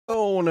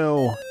Oh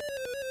no.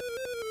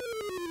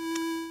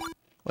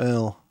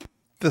 Well,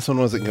 this one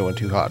wasn't going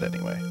too hot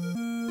anyway.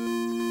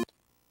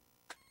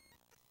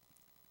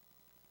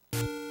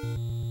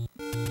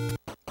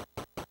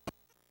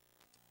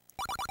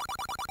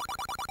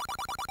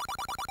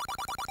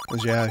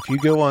 Yeah, if you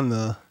go on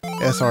the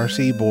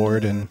SRC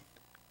board and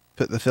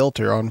put the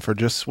filter on for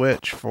just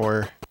Switch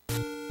for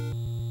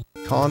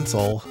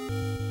console,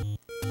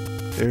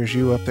 there's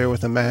you up there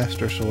with a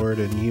Master Sword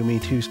and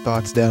Yumi 2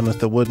 spots down with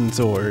the wooden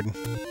sword.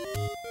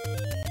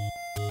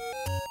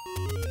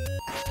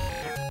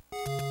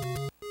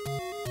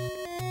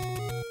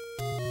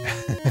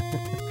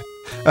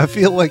 I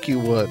feel like you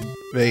would,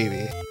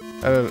 maybe.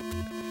 I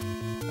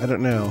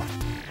don't know.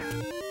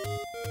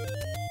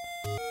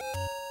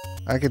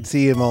 I could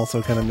see him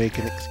also kind of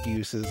making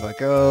excuses like,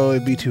 oh,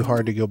 it'd be too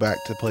hard to go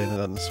back to playing it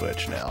on the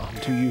Switch now.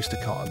 I'm too used to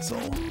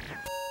console.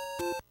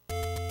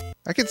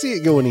 I could see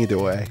it going either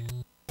way.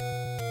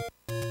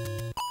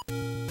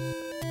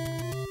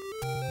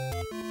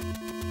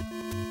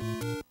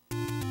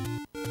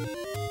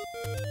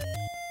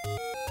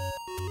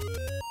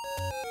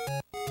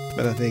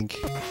 But I think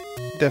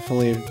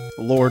definitely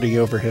lording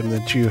over him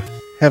that you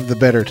have the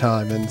better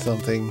time in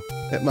something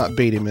that might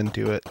bait him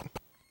into it.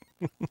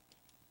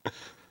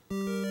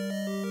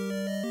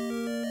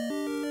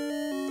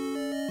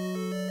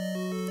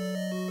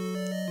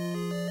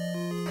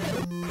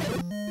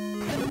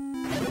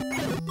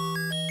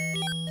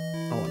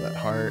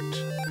 Heart.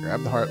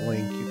 Grab the heart,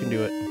 Link. You can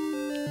do it.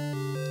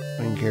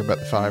 I don't care about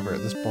the fiver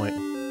at this point.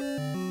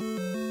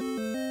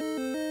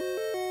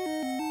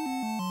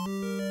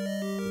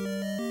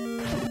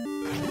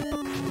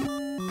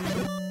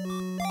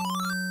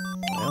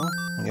 Well,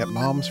 we got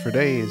bombs for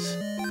days. A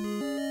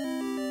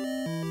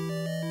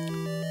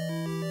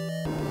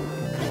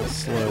little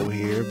slow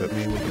here, but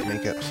maybe we can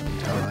make up some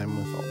time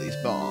with all these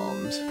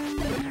bombs.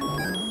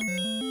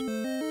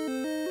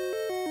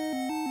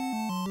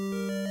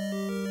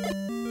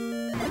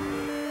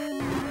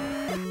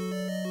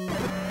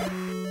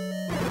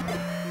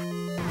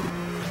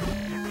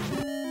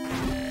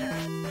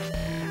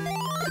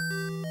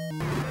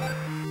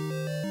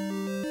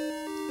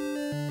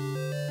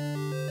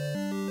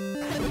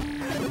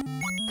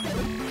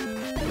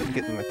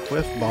 Getting the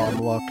cliff bomb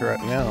locked right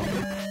now.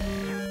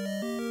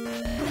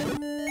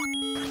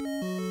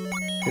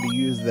 Could have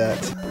used that.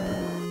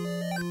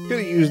 Could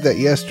have used that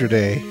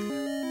yesterday,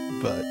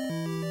 but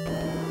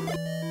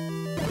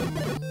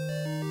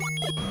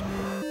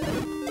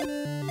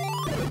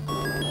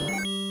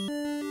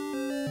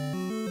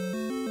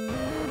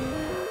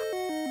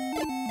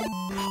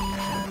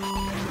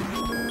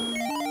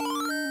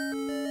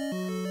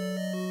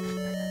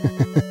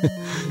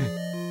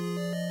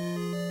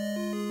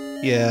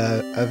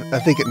yeah, I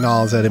think it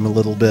gnaws at him a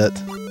little bit.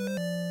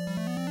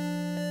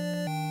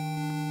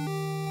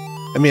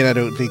 I mean, I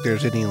don't think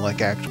there's any,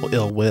 like, actual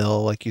ill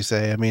will, like you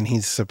say. I mean,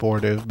 he's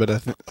supportive, but I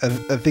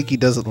think he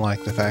doesn't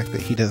like the fact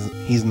that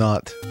he's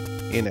not,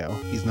 you know,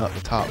 he's not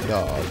the top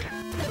dog.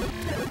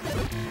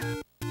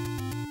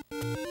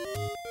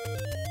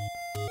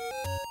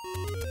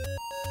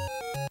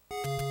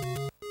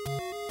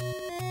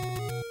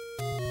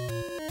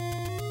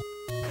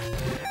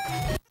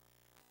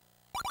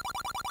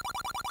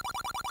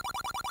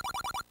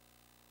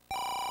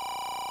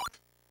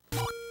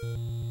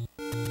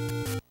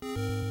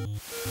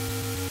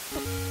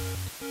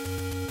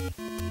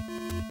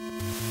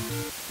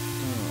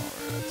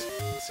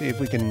 See if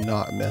we can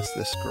not mess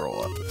this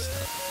scroll up this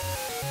time.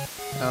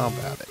 How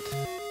about it?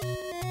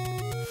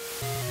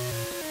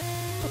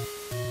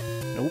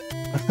 Nope.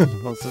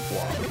 Let's just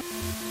walk.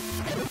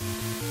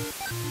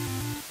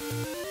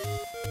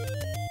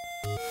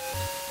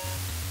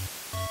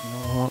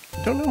 No,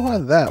 don't know why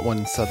that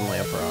one's suddenly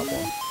a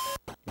problem.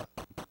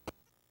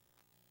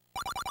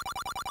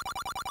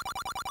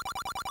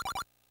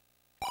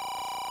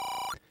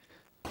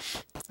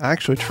 I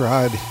actually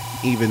tried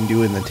even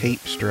doing the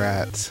tape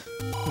strats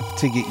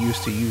to get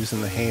used to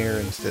using the hair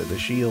instead of the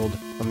shield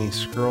on these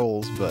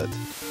scrolls, but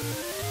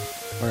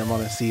when I'm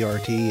on a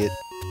CRT, it,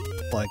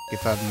 like,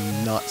 if I'm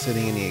not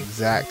sitting in the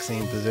exact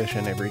same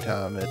position every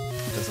time, it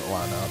doesn't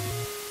line up.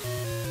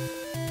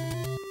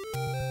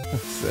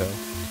 So,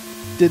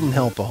 didn't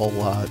help a whole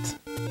lot.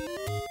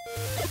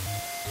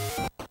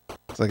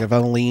 It's like if I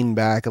lean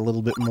back a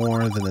little bit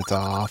more, then it's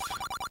off.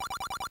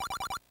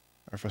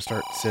 Or if I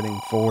start sitting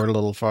forward a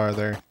little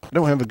farther. I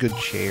don't have a good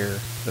chair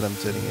that I'm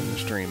sitting in the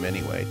stream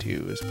anyway,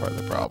 too, is part of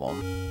the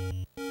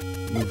problem.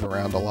 Move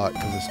around a lot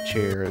because this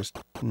chair is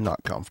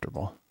not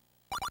comfortable.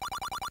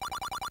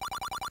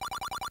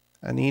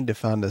 I need to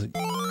find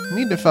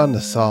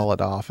a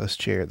solid office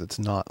chair that's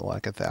not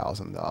like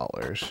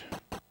 $1,000.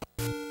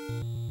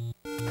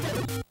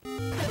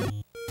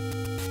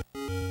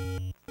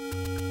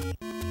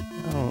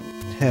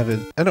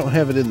 I don't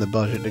have it in the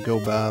budget to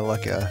go buy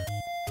like a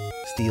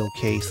Steel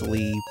Case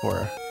Leap or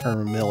a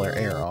Herman Miller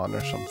Aeron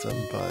or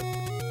something, but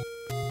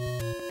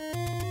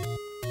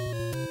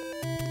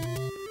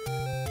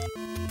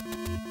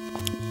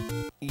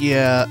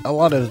Yeah, a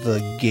lot of the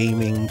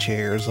gaming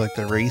chairs, like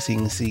the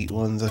racing seat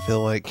ones, I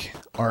feel like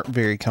aren't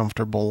very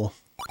comfortable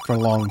for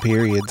long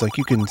periods. Like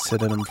you can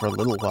sit in them for a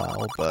little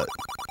while, but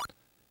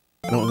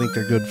I don't think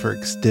they're good for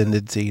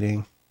extended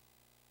seating.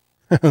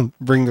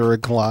 Bring the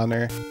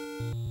recliner.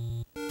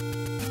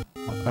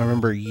 I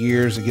remember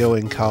years ago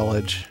in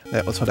college,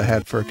 that was what I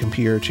had for a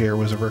computer chair,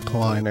 was a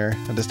recliner.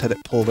 I just had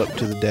it pulled up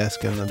to the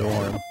desk in the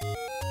dorm.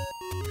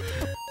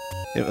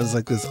 It was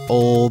like this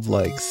old,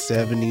 like,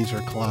 70s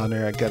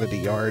recliner. I got it at a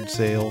yard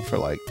sale for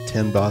like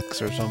 $10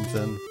 or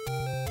something.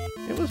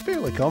 It was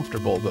fairly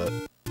comfortable, but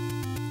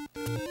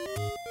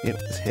it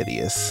was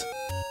hideous.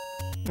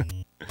 I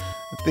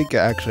think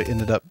I actually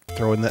ended up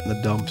throwing that in the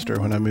dumpster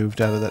when I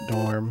moved out of that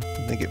dorm.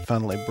 I think it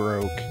finally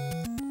broke.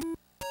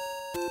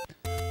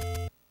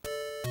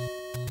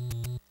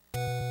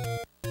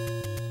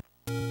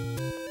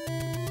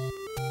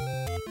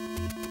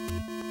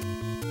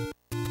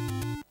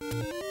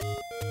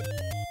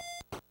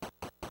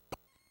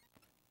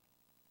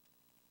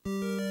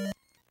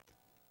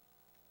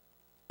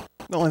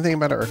 The only thing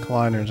about a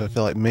recliner is I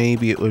feel like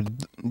maybe it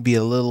would be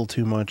a little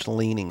too much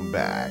leaning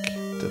back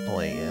to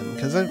play in.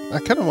 Because I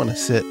kind of want to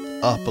sit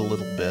up a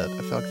little bit.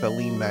 I feel like if I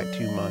lean back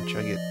too much,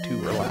 I get too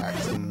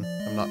relaxed and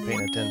I'm not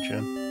paying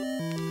attention.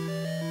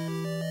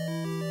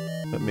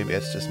 But maybe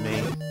that's just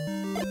me.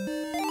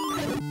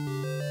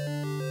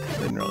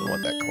 Didn't really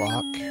want that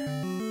clock.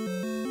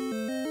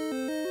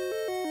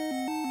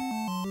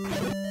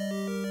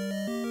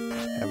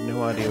 I have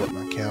no idea what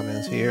my count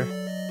is here.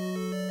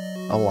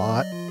 A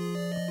lot.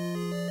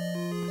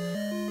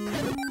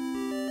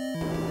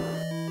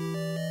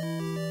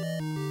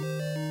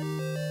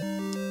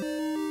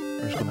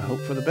 We're just gonna hope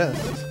for the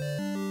best.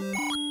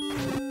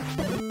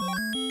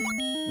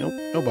 Nope,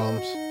 no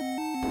bombs.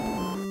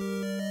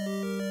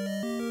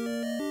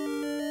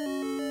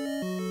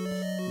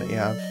 But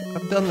yeah,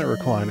 I've done the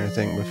recliner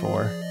thing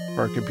before.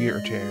 For a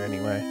computer chair,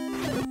 anyway.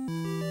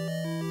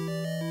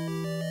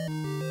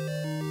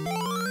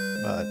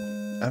 But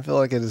I feel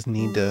like I just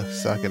need to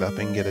suck it up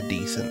and get a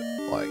decent,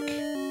 like,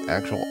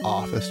 actual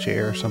office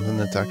chair or something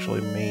that's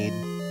actually made,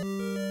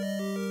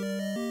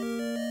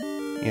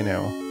 you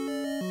know,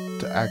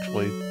 to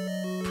actually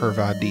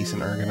provide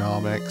decent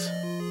ergonomics.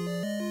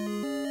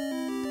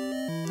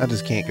 I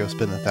just can't go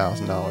spend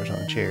 $1,000 on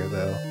a chair,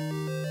 though.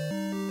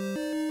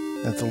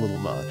 That's a little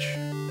much.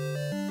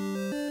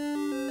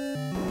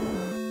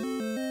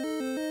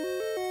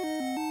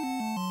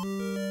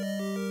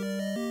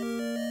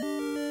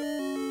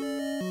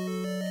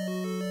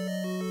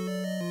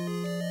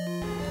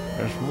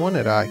 There's one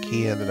at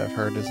IKEA that I've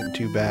heard isn't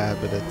too bad,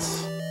 but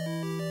it's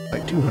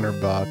like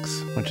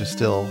 $200, which is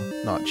still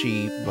not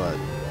cheap, but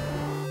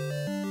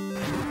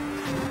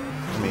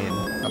I mean,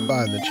 I'm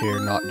buying the chair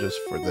not just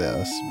for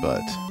this,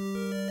 but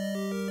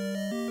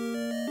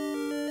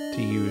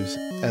to use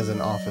as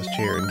an office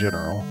chair in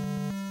general.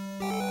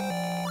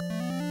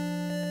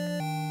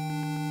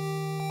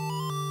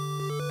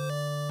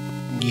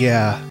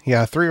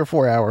 Yeah, 3 or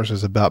 4 hours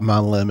is about my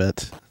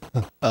limit.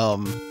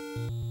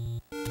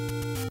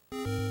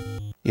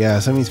 Yeah,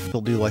 some of these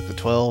people do like the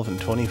 12 and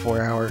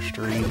 24 hour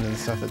streams and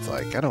stuff. It's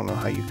like, I don't know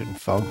how you can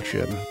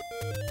function.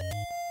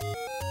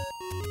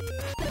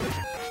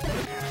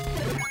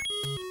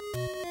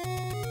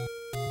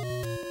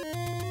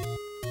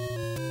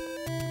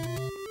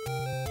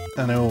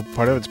 I know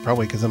part of it's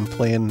probably because I'm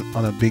playing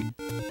on a big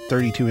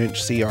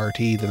 32-inch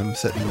CRT that I'm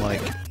sitting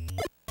like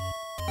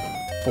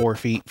 4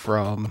 feet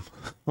from.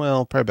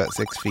 Well, probably about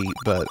 6 feet,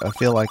 but I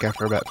feel like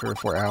after about 3 or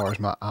 4 hours,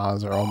 my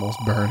eyes are almost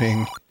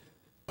burning.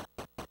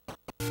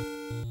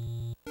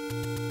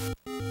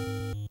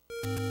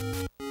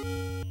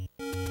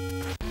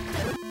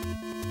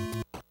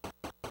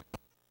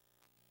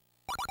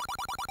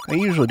 I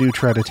usually do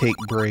try to take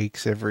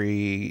breaks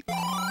every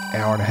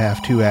hour and a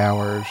half, 2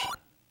 hours,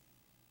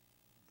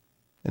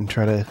 and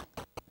try to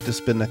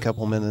spend a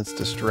couple minutes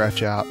to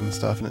stretch out and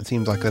stuff, and it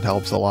seems like that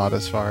helps a lot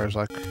as far as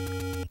like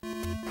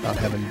not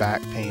having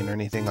back pain or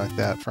anything like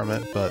that from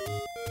it, but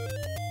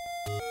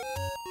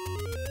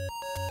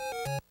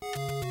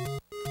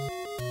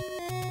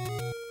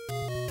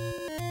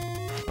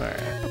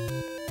alright.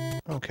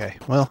 Okay,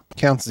 well,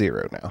 count's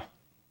 0 now.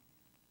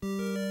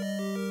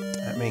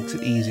 That makes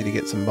it easy to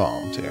get some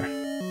bombs here.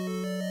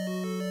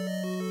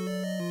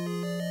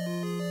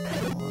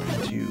 1,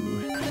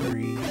 2,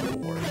 3,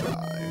 4,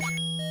 5.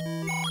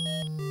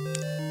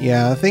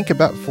 Yeah, I think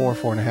about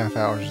 4.5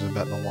 hours is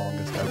about the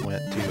longest I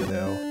went to,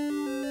 though.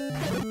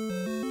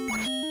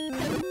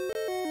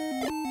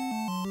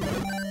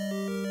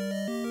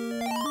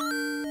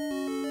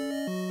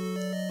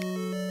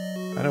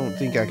 I don't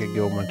think I could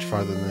go much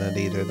farther than that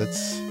either.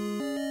 That's...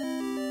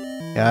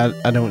 Yeah,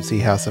 I don't see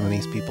how some of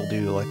these people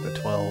do like the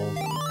 12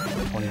 and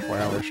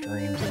 24-hour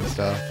streams and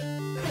stuff.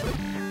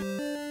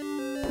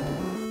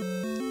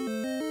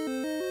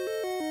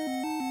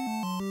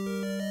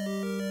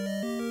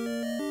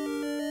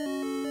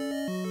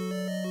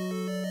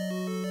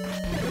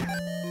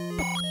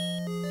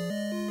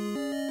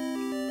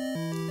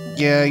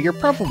 Yeah, you're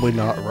probably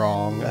not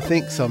wrong. I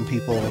think some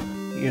people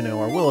you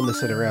know, are willing to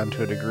sit around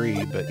to a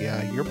degree, but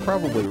yeah, you're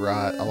probably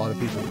right. A lot of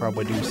people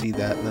probably do see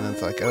that, and then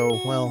it's like, oh,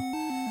 well,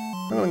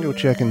 I'm gonna go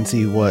check and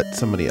see what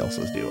somebody else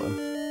is doing.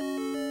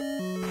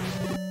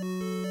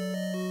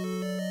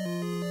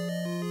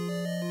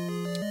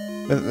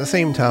 But at the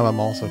same time, I'm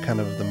also kind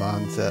of the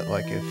mindset,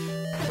 like,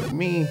 if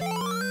me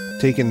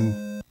taking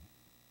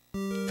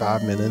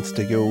 5 minutes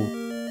to go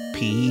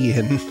pee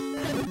and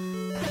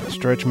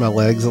stretch my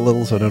legs a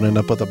little so I don't end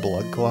up with a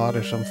blood clot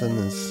or something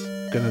is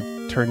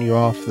gonna turn you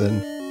off,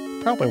 then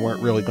probably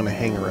weren't really gonna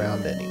hang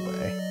around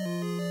anyway.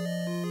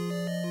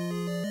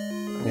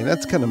 I mean,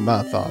 that's kind of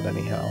my thought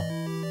anyhow.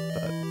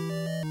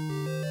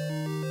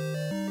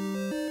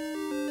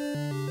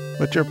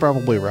 But you're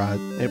probably right.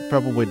 It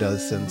probably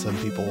does send some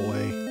people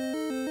away.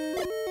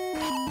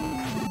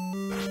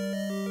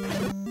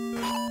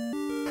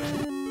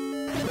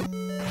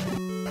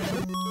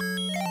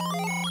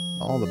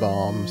 All the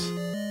bombs.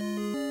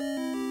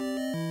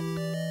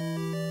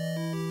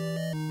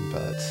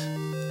 But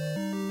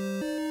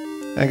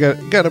I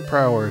gotta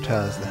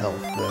prioritize the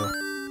health though.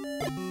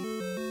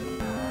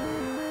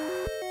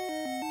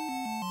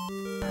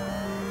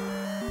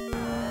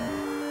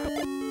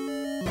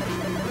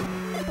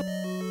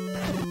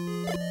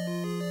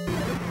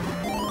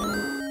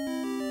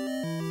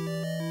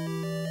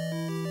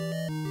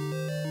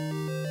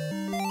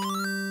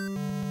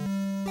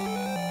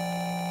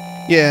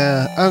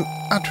 Yeah,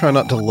 I try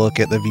not to look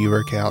at the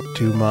viewer count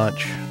too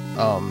much.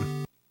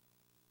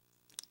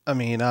 I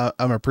mean,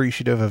 I'm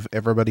appreciative of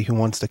everybody who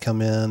wants to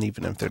come in,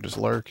 even if they're just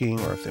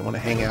lurking or if they want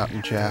to hang out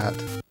and chat.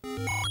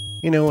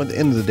 You know, at the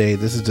end of the day,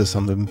 this is just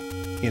something,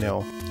 you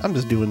know, I'm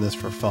just doing this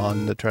for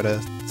fun to try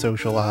to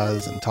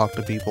socialize and talk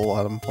to people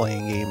while I'm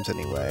playing games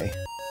anyway.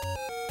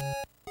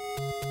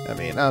 I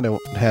mean, I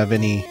don't have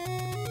any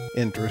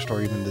interest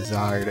or even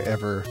desire to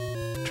ever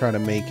try to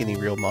make any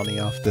real money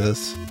off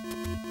this.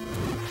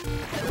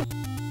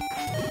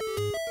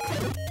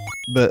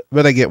 But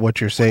I get what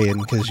you're saying,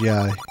 because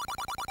yeah,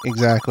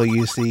 exactly,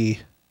 you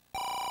see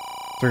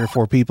 3 or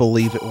 4 people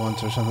leave at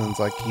once or something, it's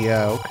like,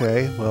 yeah,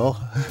 okay, well,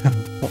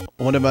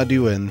 what am I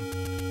doing?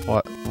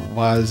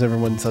 Why does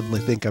everyone suddenly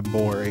think I'm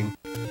boring?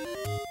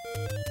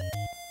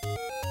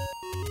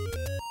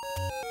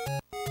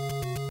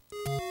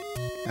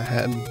 I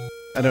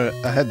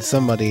had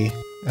somebody,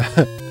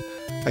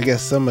 I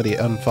guess somebody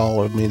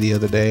unfollowed me the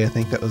other day. I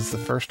think that was the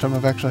first time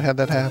I've actually had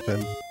that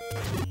happen.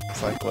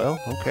 It's like, well,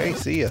 okay,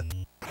 see ya.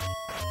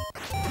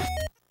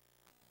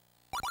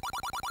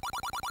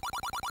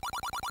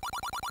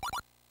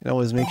 It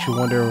always makes you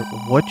wonder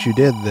what you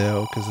did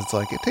though, because it's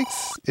like it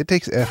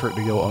takes effort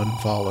to go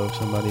unfollow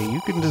somebody. You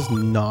can just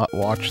not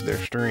watch their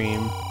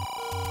stream.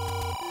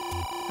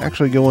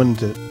 Actually going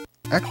through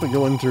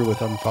with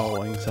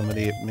unfollowing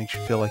somebody, it makes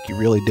you feel like you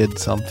really did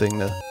something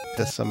to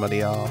piss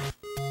somebody off.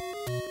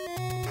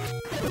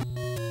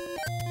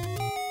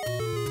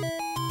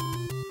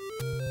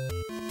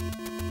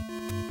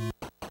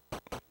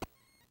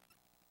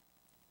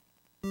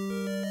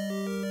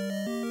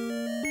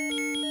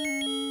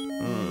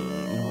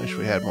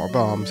 We had more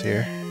bombs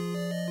here.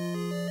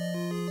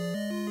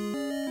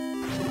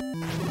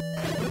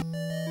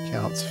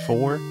 Counts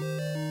 4.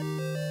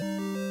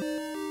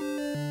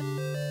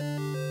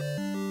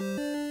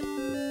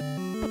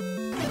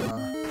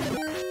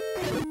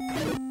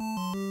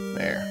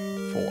 There,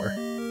 4.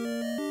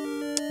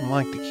 I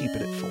like to keep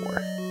it at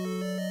 4.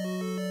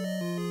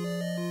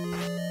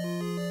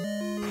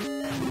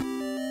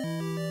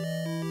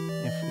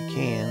 If we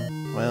can,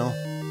 well.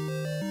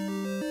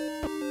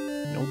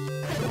 Nope.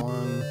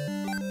 1,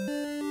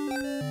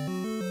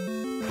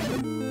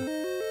 2,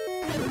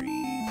 3,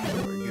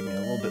 4. Give me a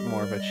little bit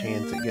more of a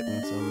chance at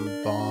getting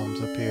some bombs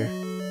up here.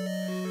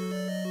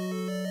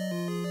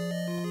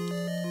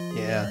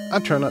 Yeah, I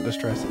try not to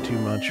stress it too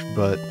much,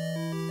 but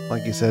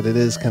like you said, it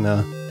is kind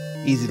of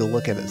easy to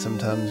look at it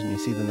sometimes and you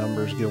see the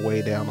numbers go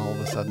way down all of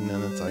a sudden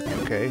and it's like,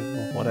 okay,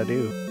 well, what'd I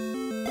do?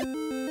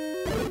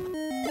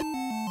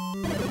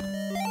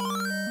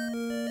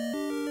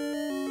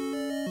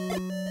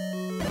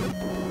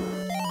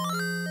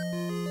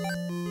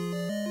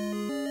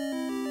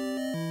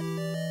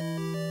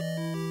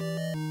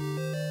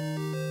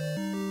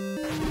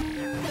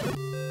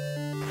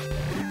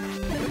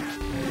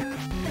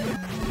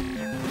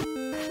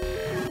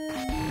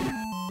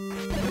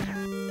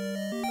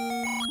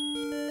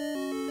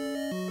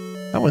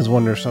 I always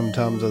wonder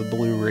sometimes with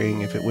blue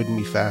ring if it wouldn't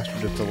be faster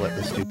just to let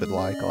the stupid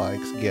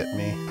likes get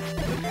me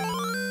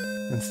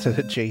instead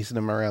of chasing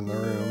them around the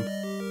room.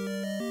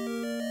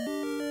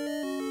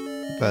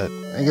 But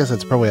I guess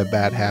it's probably a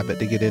bad habit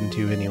to get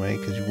into anyway,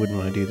 because you wouldn't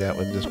want to do that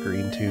with this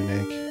green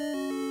tunic.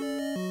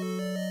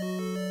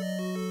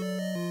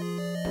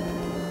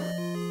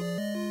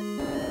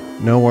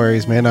 No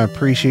worries, man. I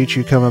appreciate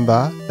you coming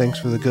by. Thanks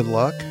for the good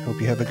luck. Hope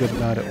you have a good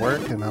night at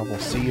work, and I will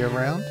see you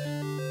around.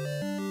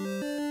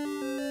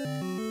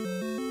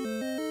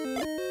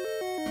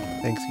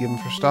 Thanks again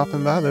for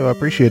stopping by, though. I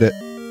appreciate it.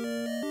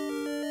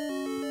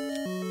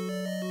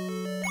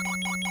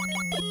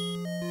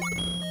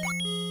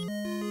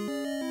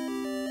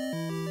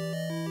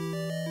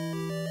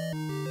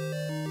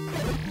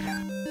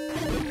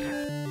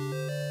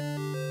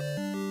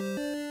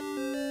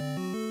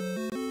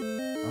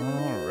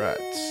 Alright.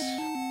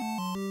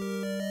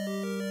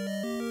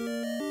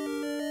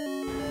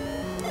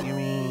 Give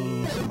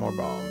me some more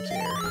bombs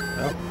here.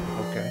 Oh,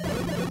 okay.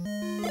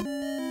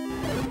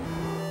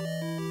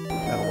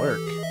 That'll work.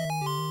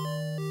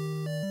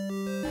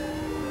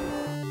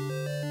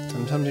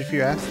 Sometimes if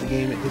you ask the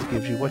game, it just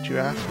gives you what you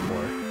ask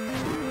for.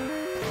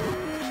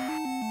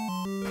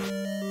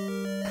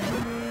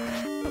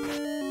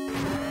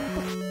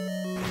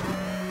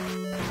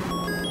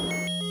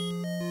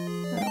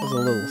 That was a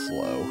little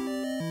slow.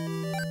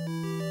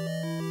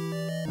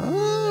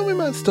 We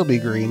might still be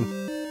green.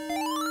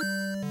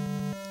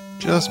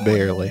 Just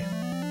barely.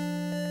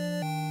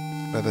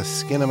 By the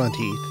skin of my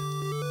teeth.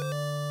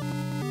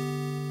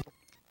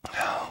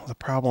 The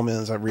problem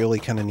is I really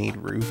kind of need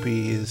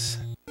rupees.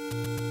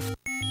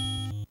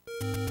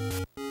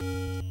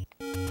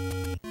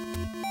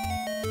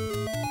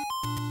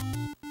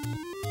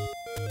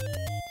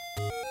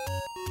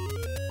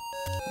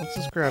 Let's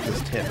just grab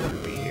this 10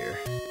 rupee here.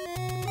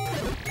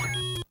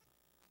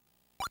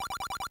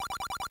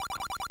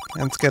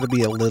 And it's got to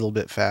be a little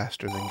bit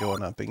faster than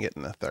going up and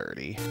getting a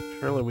 30.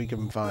 Surely we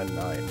can find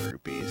 9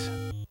 rupees.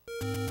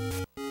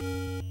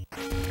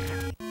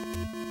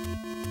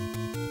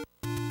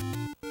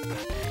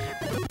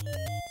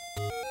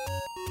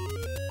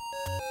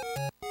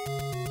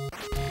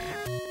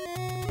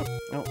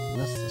 Oh,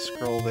 missed the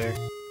scroll there.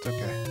 It's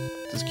okay.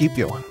 Just keep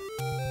going.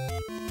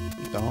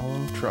 Keep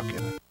on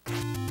trucking.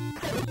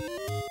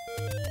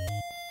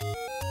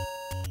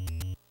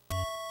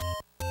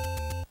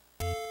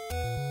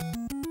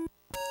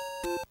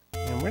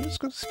 And we're just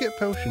going to skip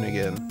potion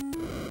again.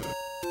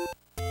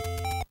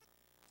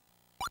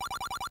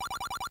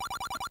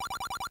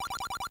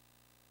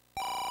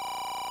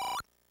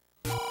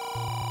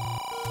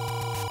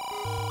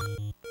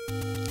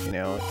 You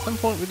know, at some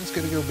point we're just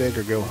going to go big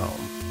or go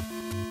home.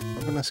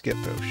 We're going to skip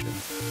potion.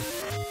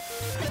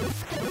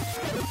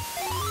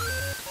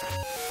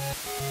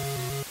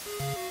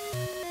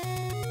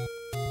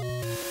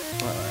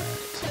 Alright.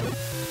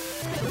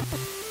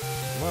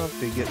 Love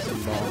to get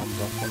some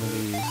bombs off one of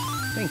these.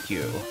 Thank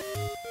you.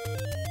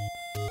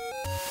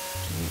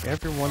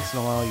 Every once in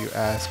a while you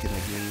ask and the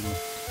game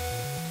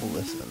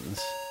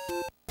listens.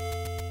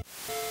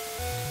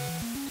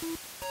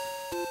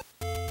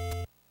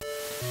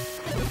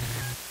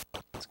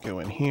 Let's go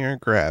in here,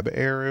 grab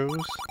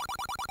arrows.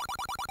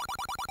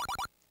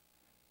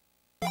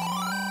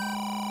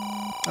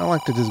 I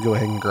like to just go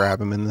ahead and grab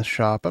them in the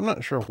shop. I'm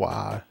not sure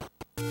why.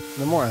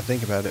 The more I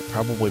think about it,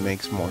 probably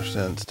makes more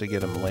sense to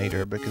get them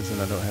later, because then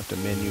I don't have to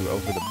menu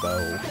over the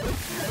bow.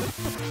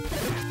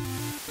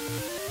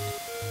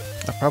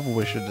 I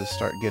probably should just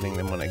start getting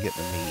them when I get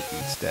the meat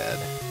instead.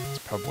 That's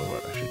probably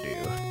what I should do.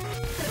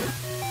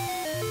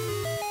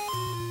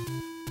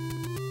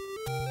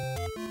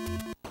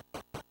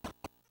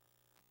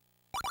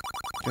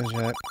 Because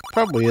yeah, it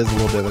probably is a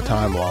little bit of a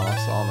time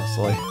loss,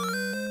 honestly.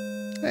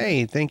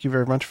 Hey, thank you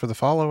very much for the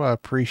follow. I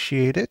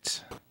appreciate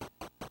it.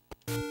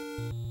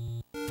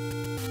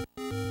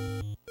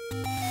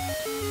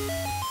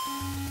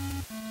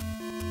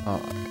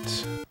 Alright.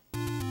 See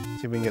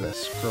if we can get a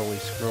scrolly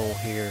scroll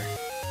here.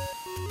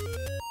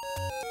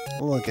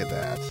 Look at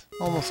that.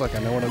 Almost like I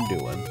know what I'm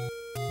doing.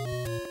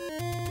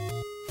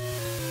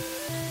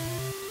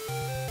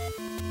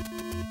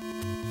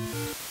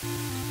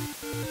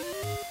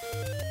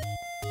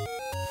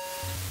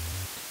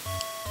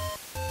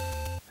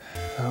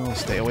 Oh,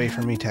 stay away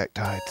from me,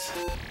 Tektites.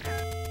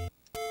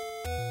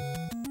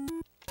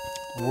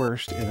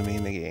 Worst enemy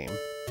in the game.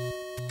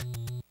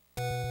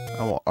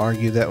 I won't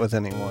argue that with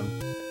anyone.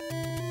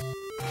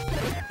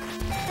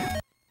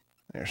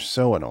 They're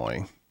so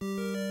annoying.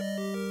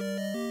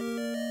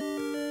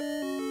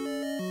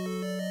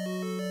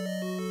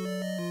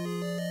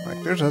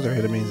 Like, there's other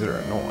enemies that are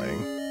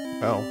annoying.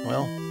 Oh,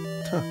 well,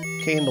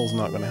 candle's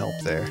not going to help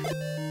there.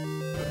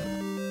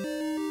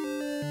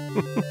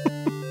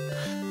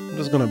 I'm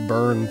just going to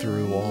burn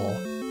through the wall.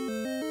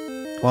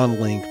 Come on,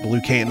 Link,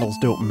 blue candles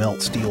don't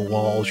melt steel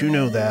walls. You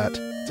know that.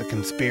 It's a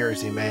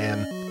conspiracy,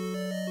 man.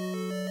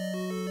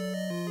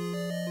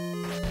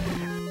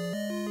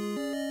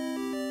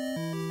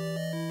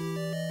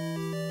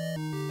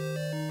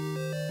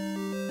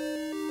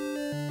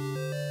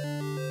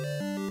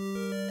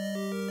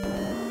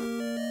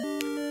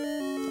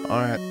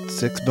 Alright,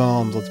 6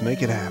 bombs. Let's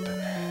make it happen.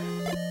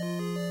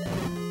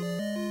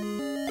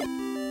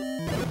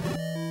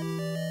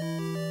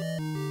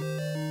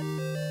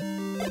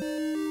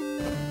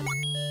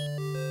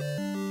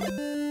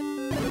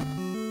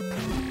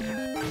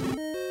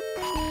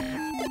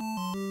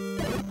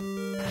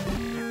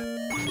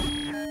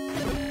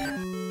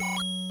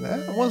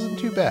 That wasn't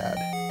too bad.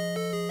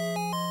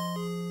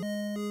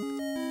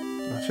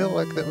 I feel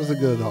like that was a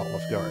good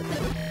Olive Garden.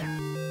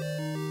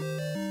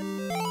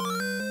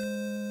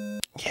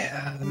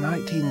 Yeah, the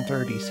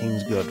 1930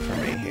 seems good for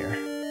me here.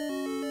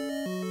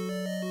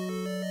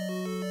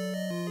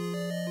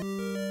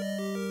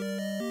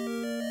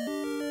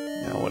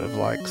 I would have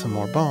liked some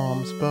more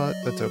bombs, but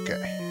that's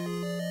okay.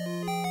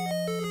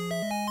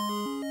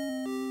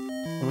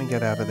 Let me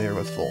get out of there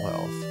with full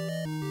health.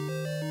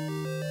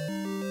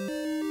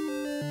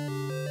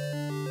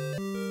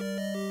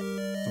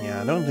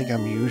 I don't think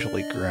I'm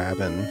usually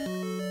grabbing...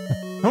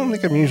 I don't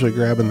think I'm usually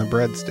grabbing the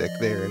breadstick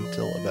there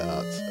until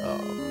about,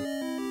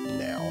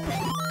 now.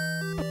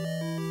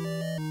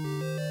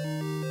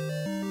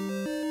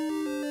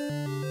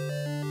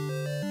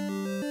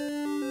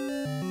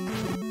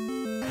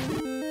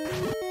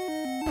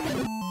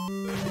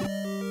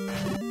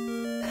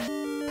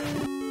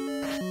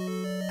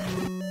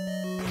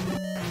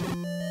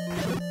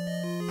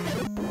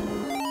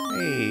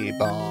 Hey,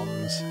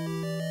 bombs.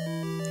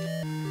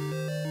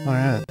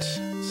 Alright,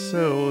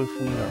 so if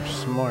we are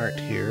smart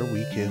here,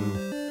 we can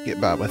get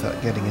by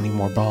without getting any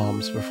more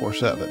bombs before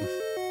 7.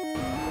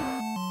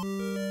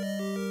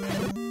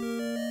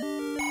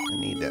 I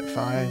need that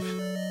 5.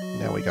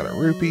 Now we got our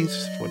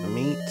rupees for the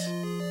meat.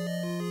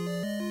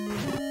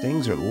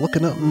 Things are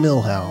looking up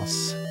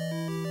Millhouse.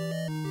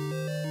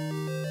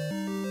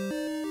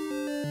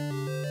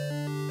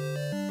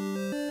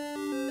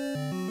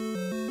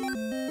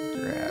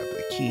 Grab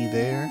the key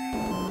there.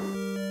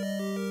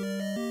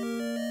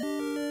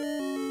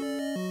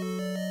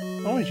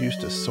 I always used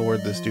to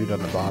sword this dude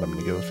on the bottom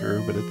to go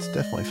through, but it's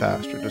definitely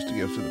faster just to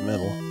go through the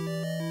middle.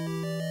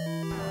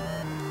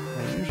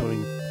 I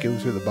usually go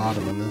through the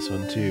bottom on this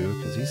one too,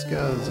 because these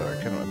guys are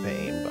kind of a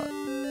pain, but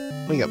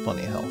we got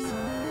plenty of health.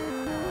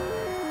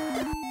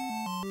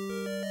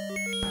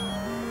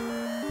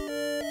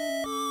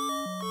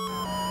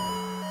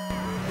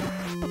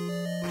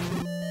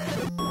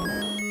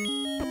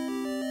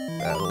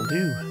 That'll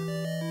do.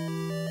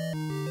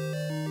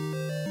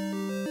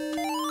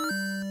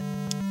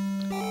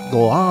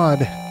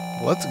 Glad.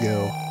 Let's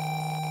go.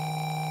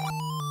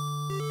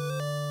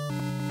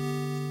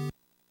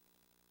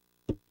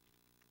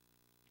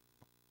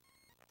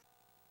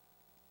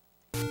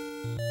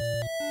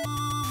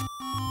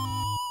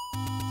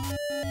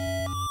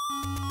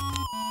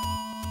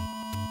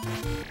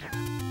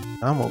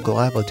 I will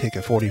gladly take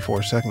a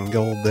 44-second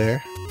gold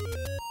there.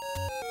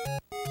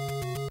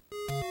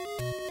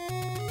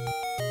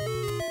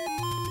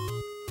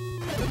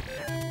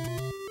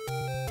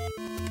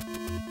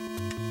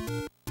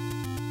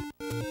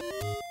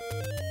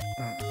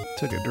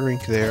 Took a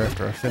drink there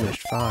after I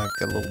finished 5.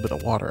 Got a little bit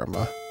of water on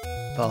my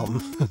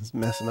thumb. It's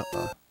messing up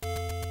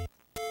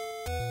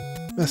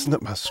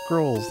my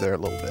scrolls there a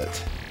little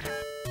bit.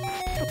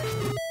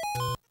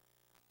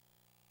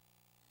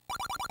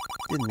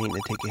 Didn't mean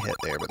to take a hit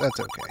there, but that's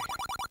okay.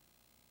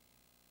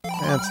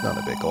 That's not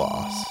a big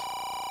loss.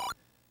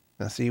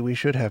 Now see, we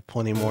should have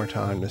plenty more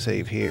time to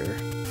save here.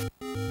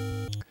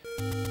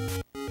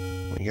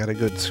 We got a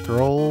good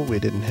scroll. We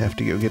didn't have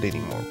to go get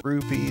any more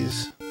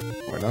rupees.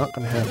 We're not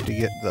going to have to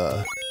get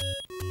the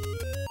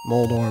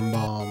Moldorm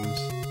bombs.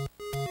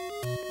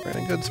 We're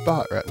in a good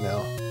spot right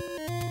now.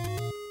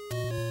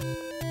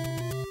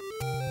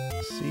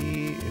 Let's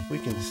see if we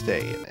can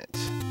stay in it.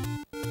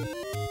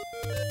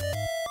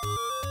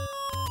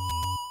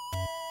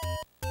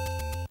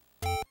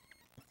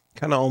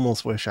 Kind of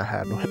almost wish I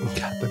had went and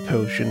got the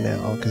potion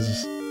now,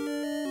 because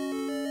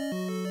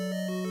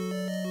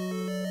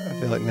I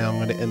feel like now I'm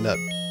going to end up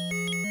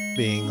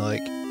being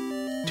like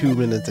 2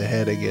 minutes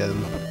ahead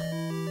again,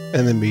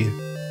 and then be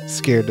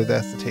scared to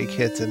death to take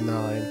hits in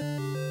 9.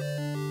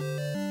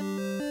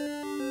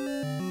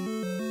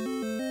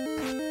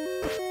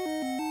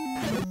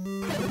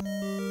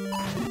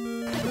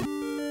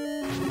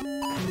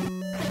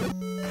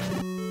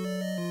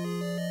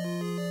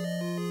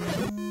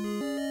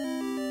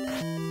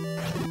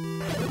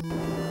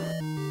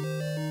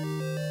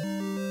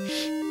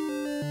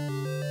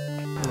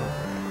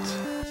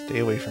 Stay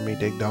away from me,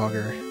 Dig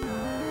Dogger.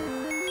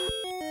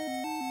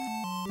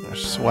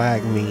 There's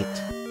swag meat.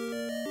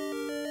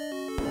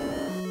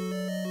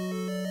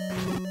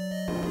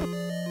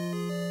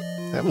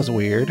 That was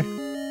weird.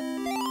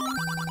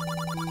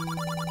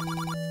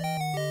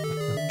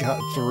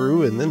 Got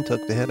through and then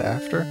took the hit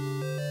after.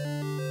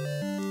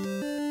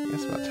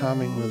 Guess my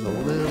timing was a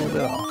little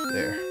bit off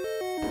there.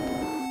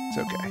 It's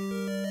okay.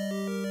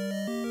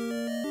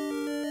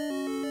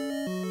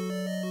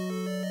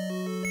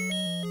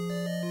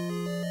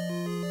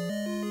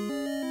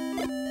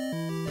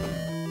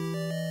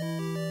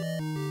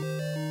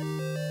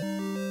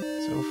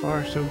 So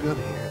far, so good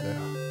here,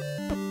 though.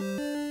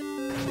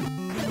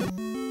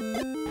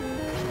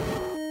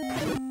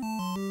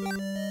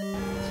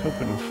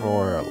 Hoping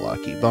for a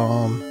lucky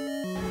bomb.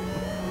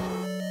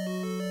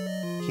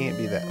 Can't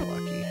be that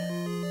lucky.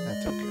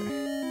 That's okay.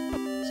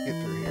 Let's get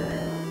through here.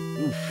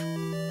 Oof.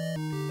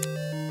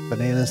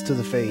 Bananas to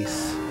the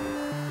face.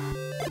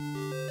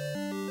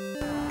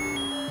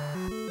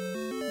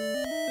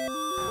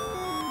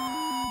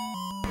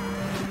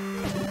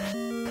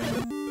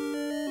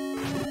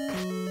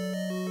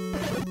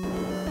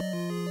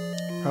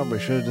 Probably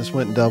should have just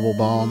went double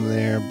bomb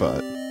there,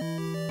 but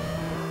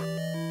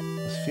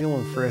was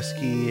feeling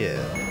frisky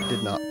and it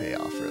did not pay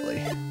off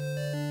really.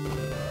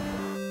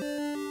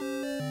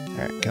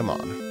 Alright, come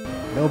on.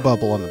 No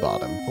bubble on the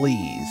bottom,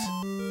 please.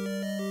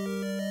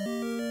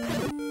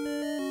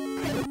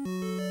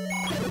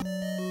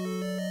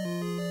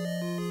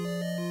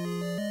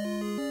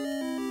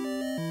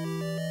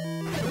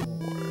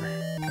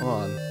 Come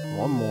on.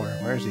 One more.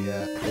 Where's he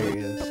at? There he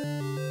is. It's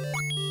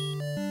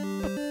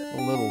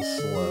a little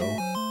slow.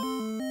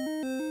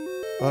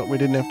 But we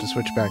didn't have to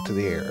switch back to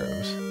the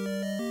arrows.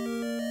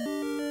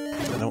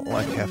 I don't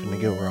like having to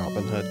go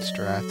Robin Hood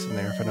strats in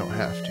there if I don't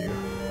have to.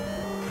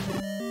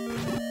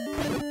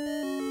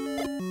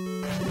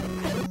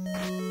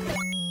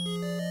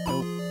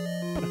 Nope.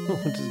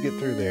 We'll just get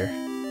through there.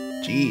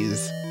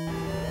 Jeez.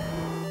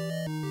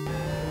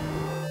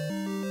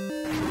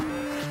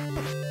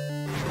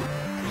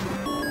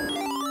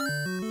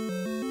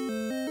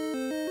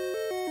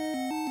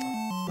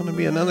 It's gonna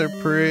be another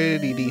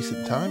pretty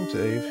decent time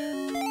save.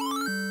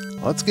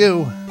 Let's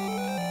go.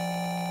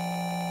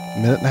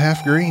 Minute and a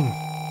half green.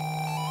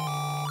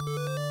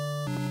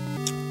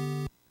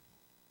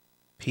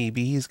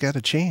 PB's got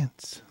a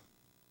chance.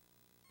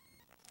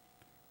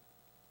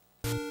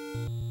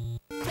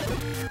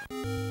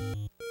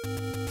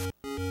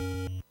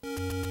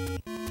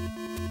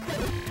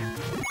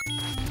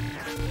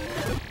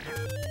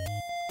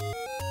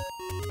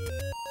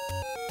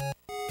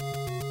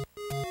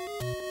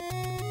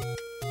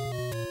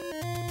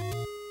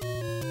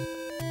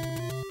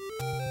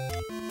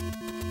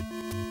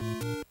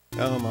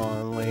 Come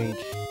on, Link.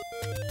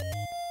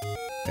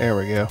 There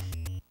we go.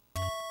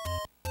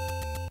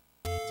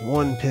 It's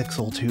 1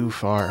 pixel too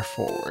far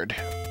forward.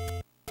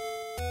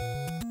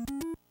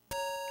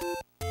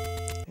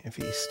 If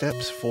he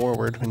steps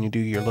forward when you do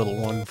your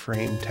little 1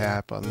 frame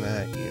tap on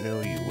that, you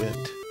know you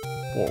went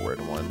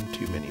forward 1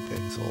 too many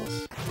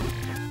pixels.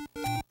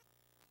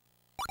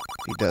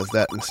 If he does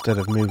that instead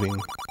of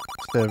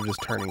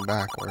just turning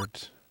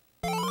backwards.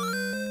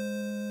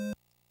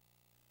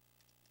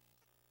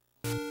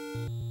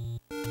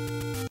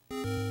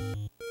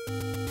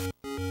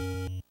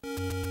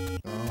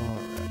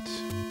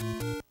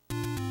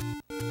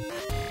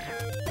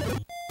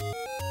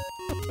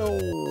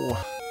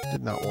 Oh,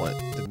 did not want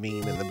the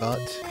meme in the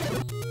butt.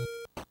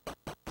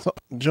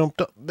 Something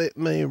jumped up, bit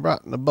me right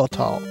in the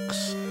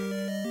buttocks.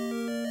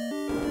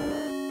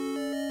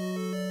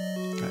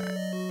 Alright.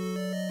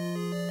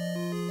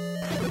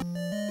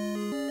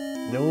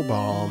 No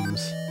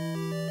bombs.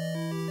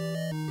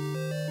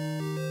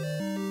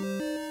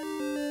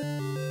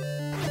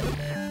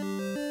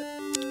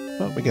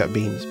 Well, we got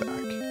beams back.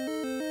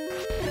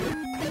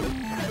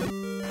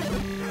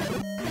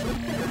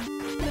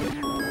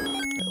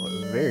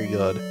 Very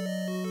good.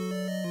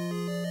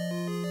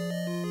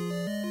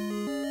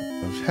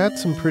 I've had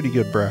some pretty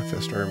good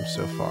breakfast rooms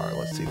so far.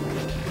 Let's see if we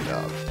can keep it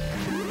up.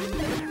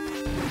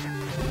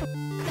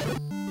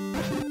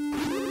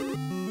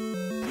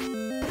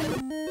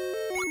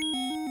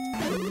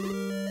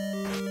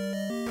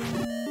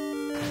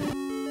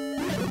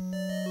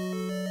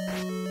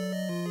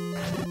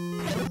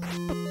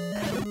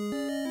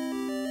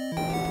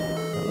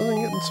 I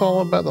wasn't getting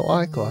swallowed by the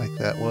like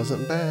that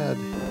wasn't bad.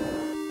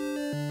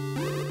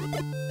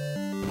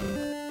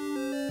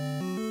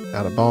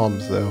 Out of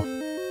bombs, though.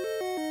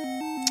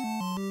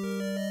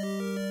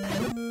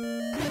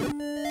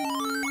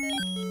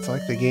 It's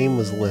like the game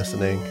was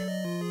listening.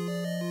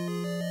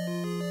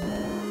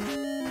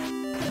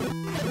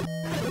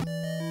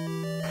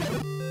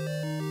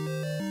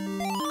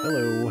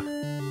 Hello.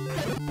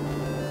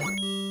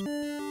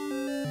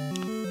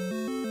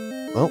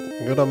 Well,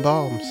 good on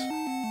bombs.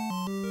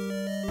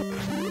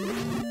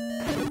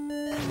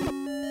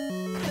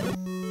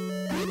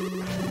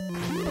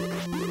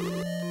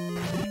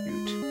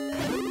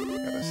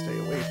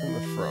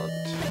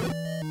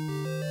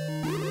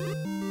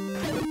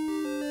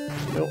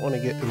 Don't want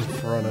to get in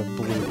front of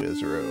blue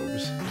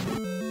Wizrobes.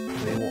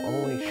 They will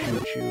only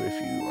shoot you if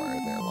you are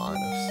in their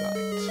line of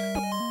sight.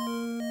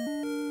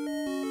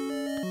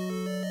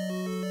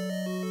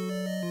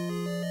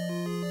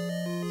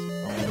 So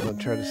I'm going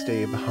to try to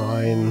stay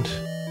behind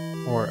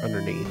or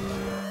underneath.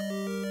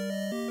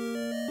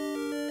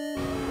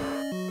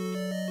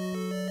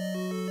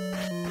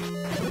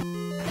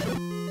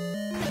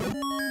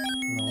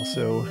 And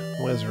also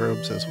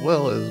Wizrobes as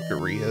well as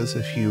Gorillas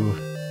if you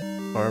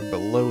are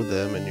below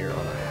them and you're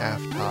on a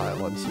half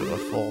tile instead of a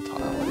full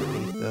tile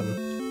underneath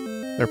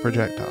them. Their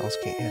projectiles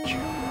can't hit you.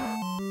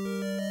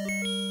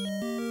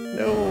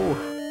 No!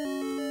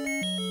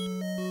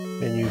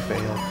 And you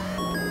fail.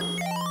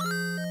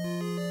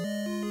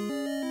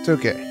 It's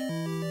okay.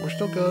 We're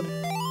still good.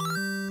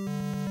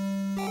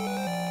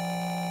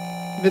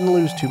 Didn't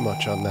lose too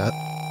much on that.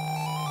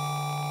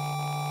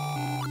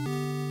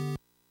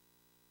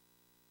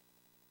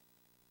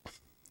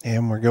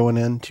 And we're going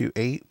into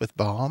 8 with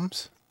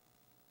bombs.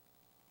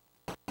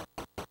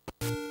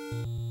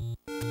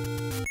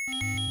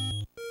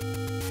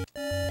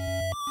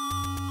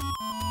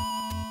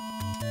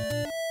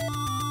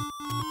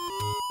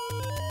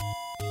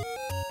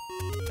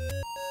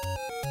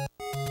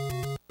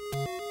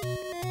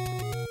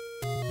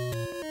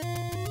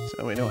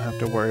 So we don't have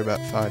to worry about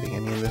fighting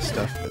any of this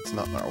stuff that's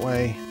not in our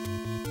way.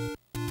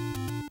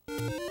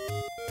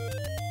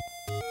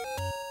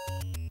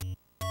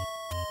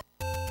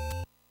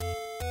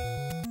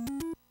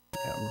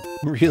 Yeah,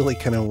 I'm really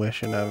kind of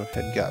wishing I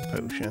had got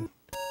potion.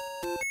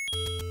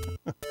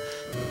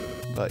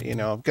 But But, you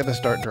know, I've got to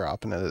start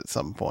dropping it at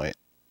some point.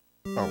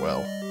 Or,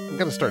 well, I've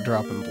got to start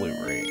dropping Blue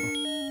Ring.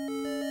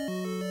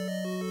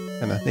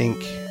 And I think,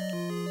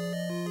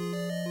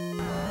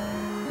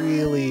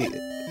 really,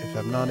 if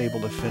I'm not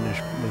able to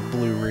finish with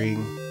Blue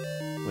Ring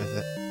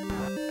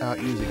without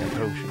using a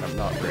potion, I'm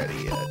not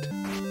ready yet.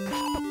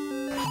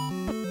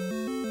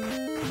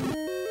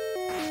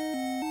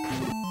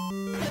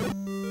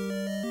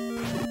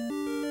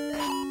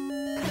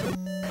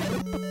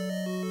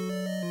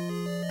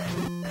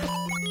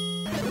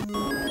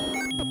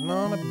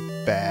 Not a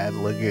bad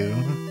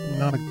lagoon.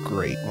 Not a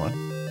great one.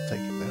 I'll take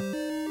it though.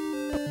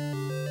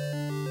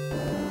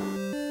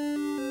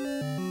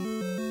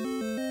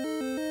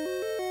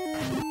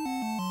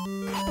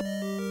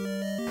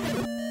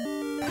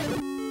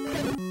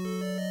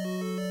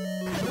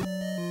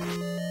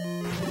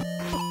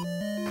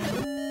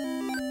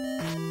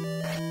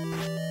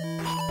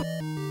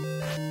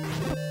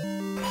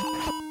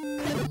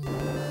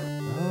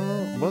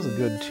 It was a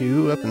good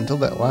 2 up until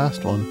that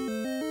last one.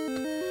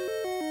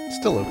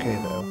 Still okay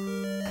though.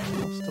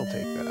 I'll still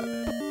take that.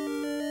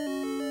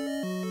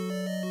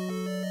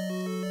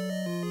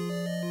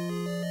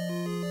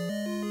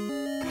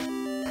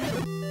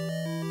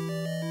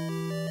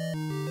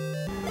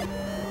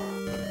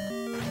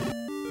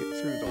 Get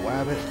through the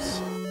wabbits.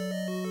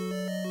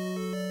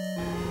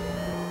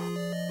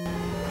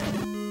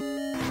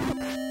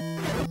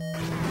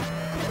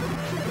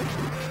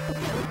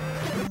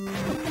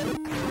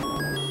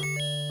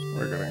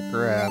 We're gonna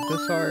grab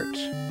this heart.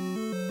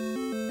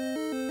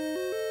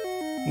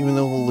 Even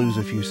though we'll lose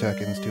a few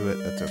seconds to it,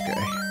 that's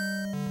okay.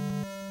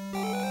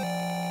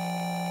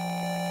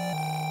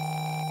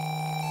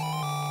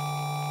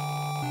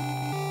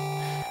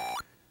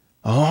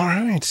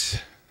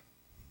 Alright.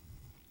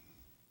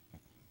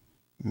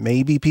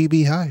 Maybe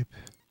PB hype.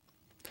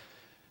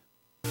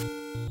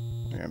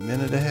 We're a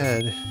minute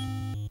ahead.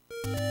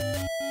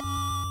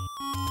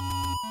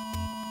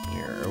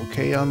 You're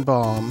okay on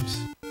bombs.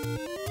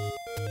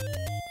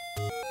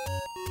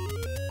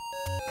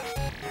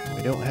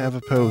 We don't have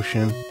a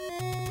potion.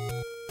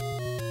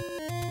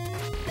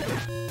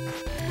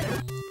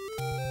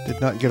 Did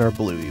not get our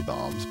bluey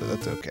bombs, but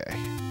that's okay.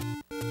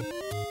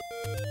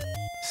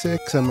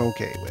 6 I'm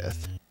okay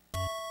with.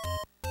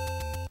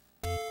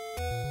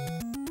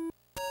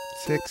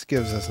 6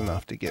 gives us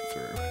enough to get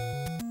through.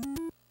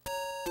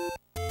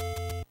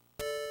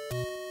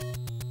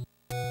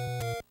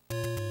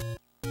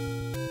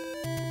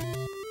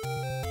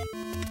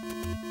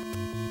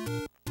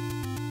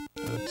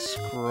 Good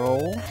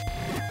scroll.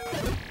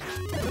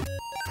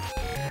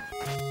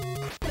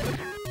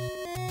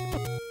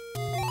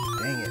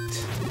 Dang it.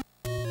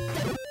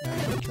 Now I'm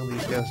gonna kill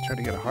these guys, try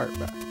to get a heart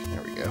back.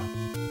 There we go.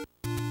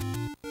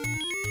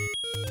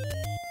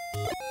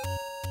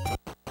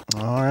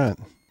 Alright.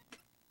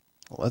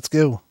 Let's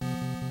go.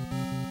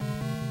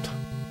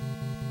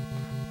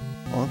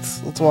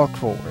 Let's walk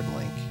forward,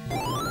 Link.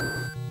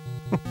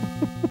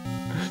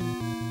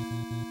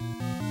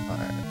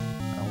 Alright.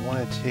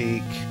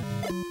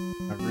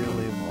 I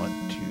really want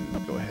to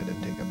go ahead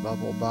and take a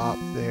bubble bop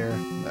there.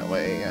 That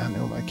way I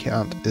know my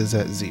count is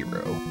at 0.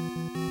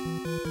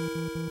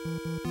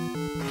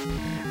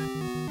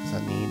 I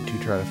need to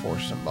try to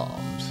force some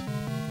bombs.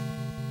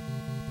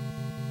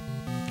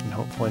 And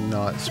hopefully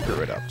not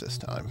screw it up this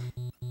time.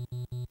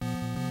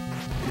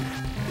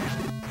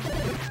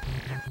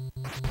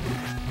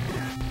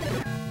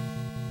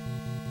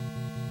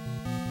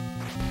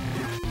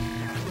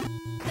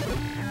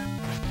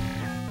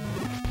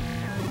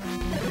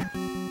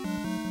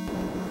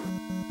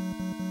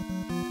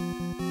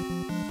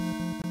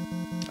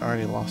 I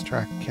already lost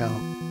track of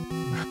count.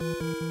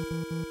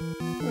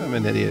 I'm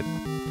an idiot. I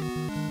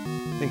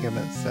think I'm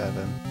at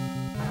 7.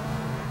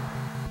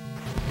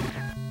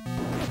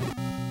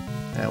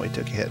 Now we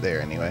took a hit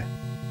there anyway.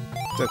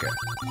 It's okay.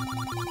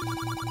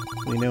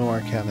 We know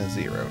our count is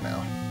 0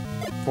 now.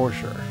 For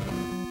sure.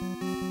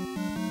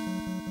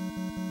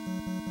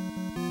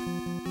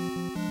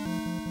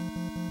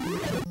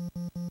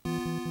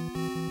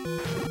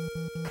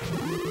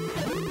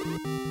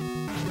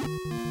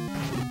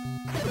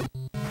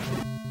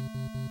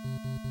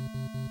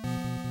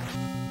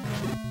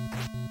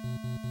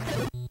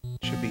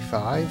 Should be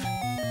 5.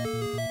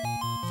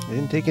 I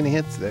didn't take any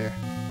hits there.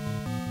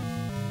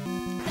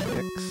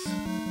 6.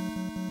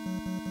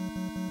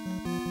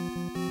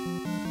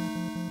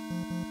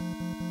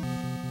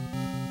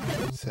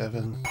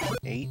 7,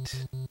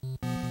 8.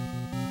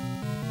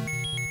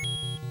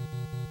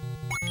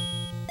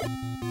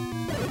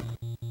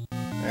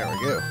 There we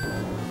go.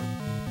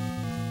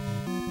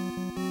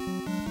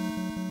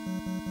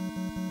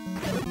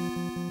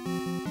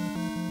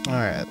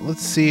 Alright,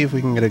 let's see if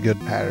we can get a good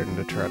pattern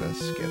to try to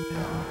skip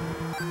him.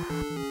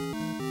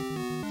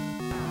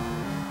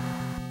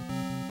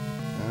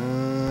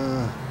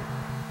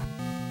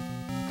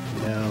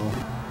 No,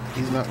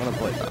 he's not going to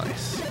play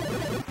nice.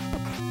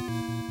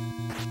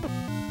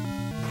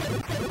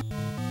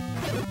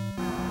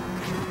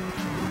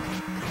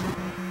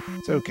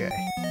 It's okay.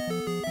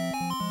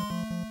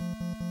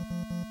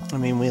 I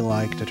mean, we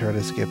like to try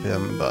to skip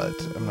him, but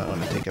I'm not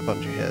going to take a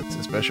bunch of hits,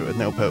 especially with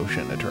no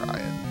potion to try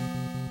it.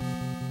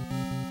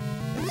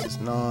 This is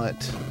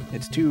not...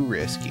 It's too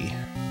risky.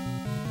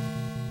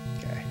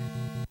 Okay.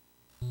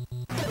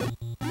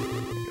 Go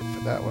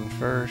for that one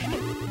first.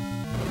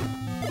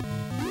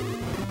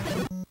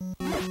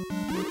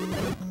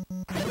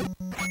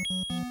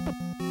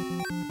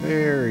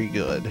 Very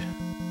good.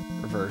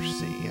 Reverse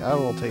C. I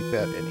will take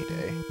that any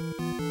day.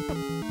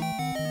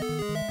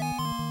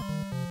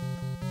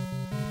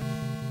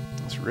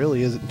 This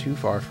really isn't too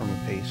far from the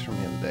pace from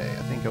the other day.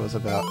 I think I was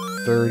about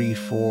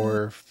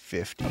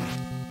 34.50,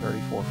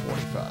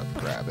 34.45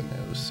 grabbing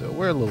those. So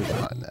we're a little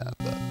behind that,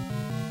 but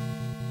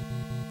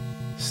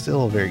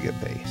still a very good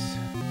pace.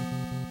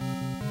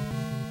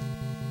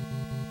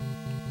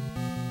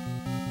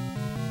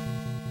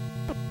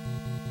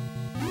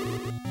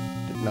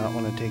 Not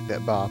want to take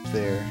that bop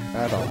there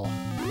at all.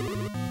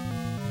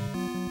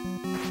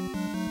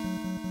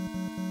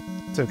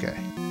 It's okay.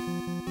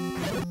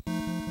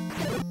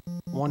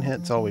 One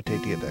hit's all we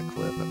take to get that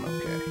clip. I'm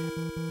okay.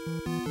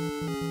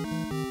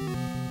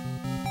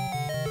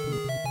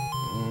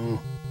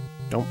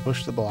 Don't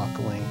push the block,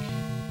 Link.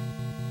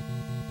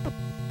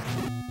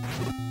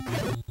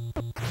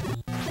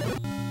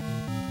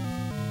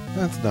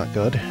 That's not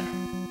good.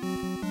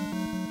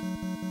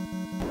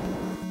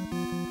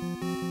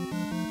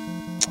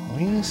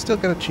 We still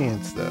got a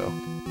chance, though.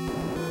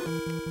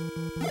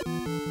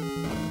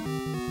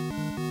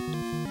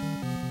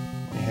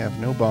 We have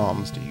no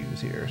bombs to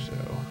use here, so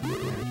we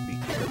have to be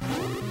careful.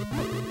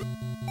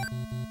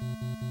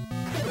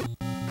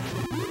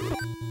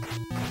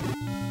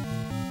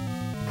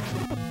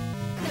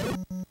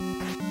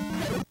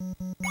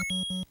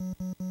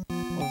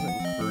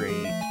 Wasn't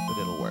great, but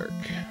it'll work.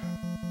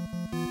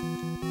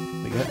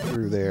 We got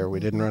through there. We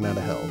didn't run out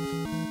of health.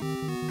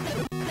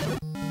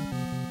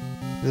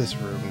 This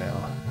room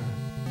now.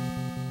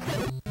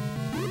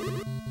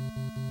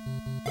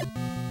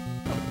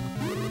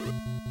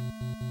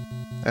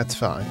 That's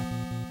fine.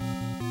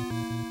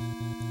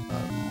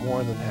 I'm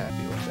more than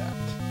happy with that.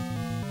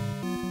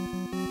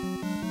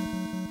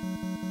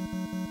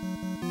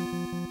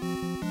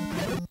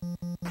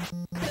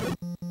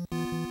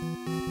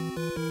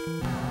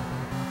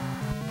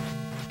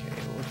 Okay,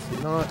 let's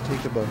not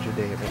take a bunch of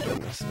damage on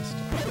this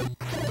time.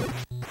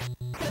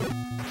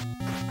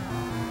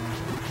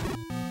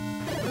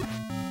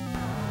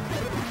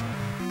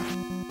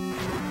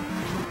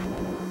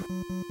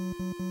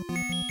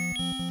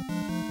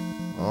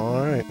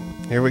 Alright,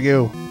 here we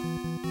go.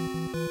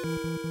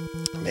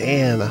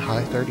 Man, a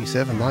high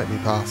 37 might be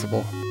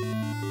possible.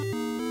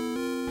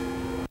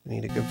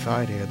 Need a good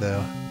fight here,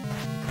 though.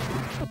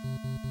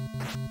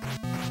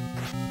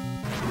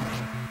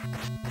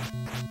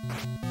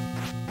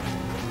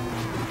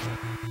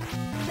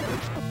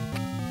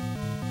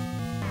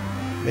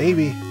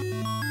 Maybe.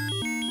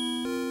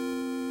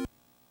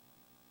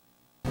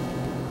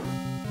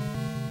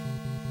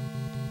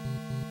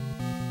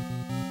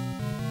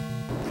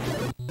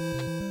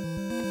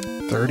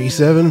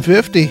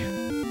 $37.50.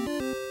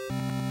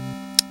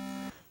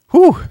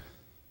 Whew.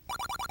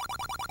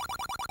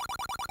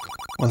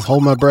 Let's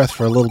hold my breath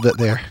for a little bit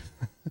there.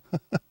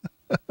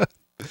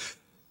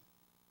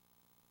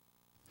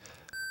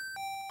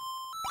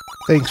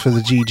 Thanks for the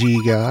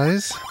GG,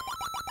 guys.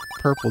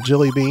 Purple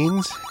Jelly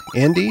Beans.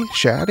 Andy,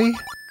 Shaddy.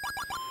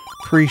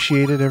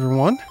 Appreciate it,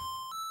 everyone.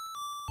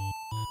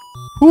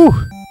 Whew.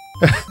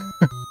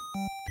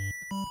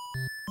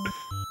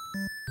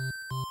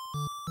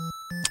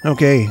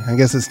 Okay, I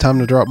guess it's time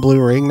to drop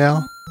Blue Ring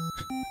now.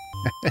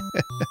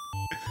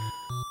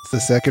 It's the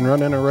second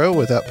run in a row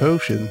with that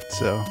potion,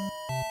 so...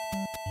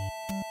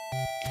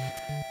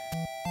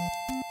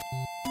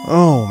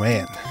 Oh,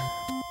 man.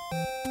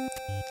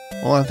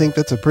 Well, I think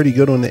that's a pretty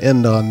good one to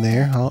end on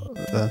there.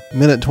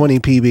 Minute 20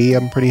 PB,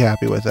 I'm pretty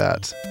happy with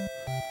that.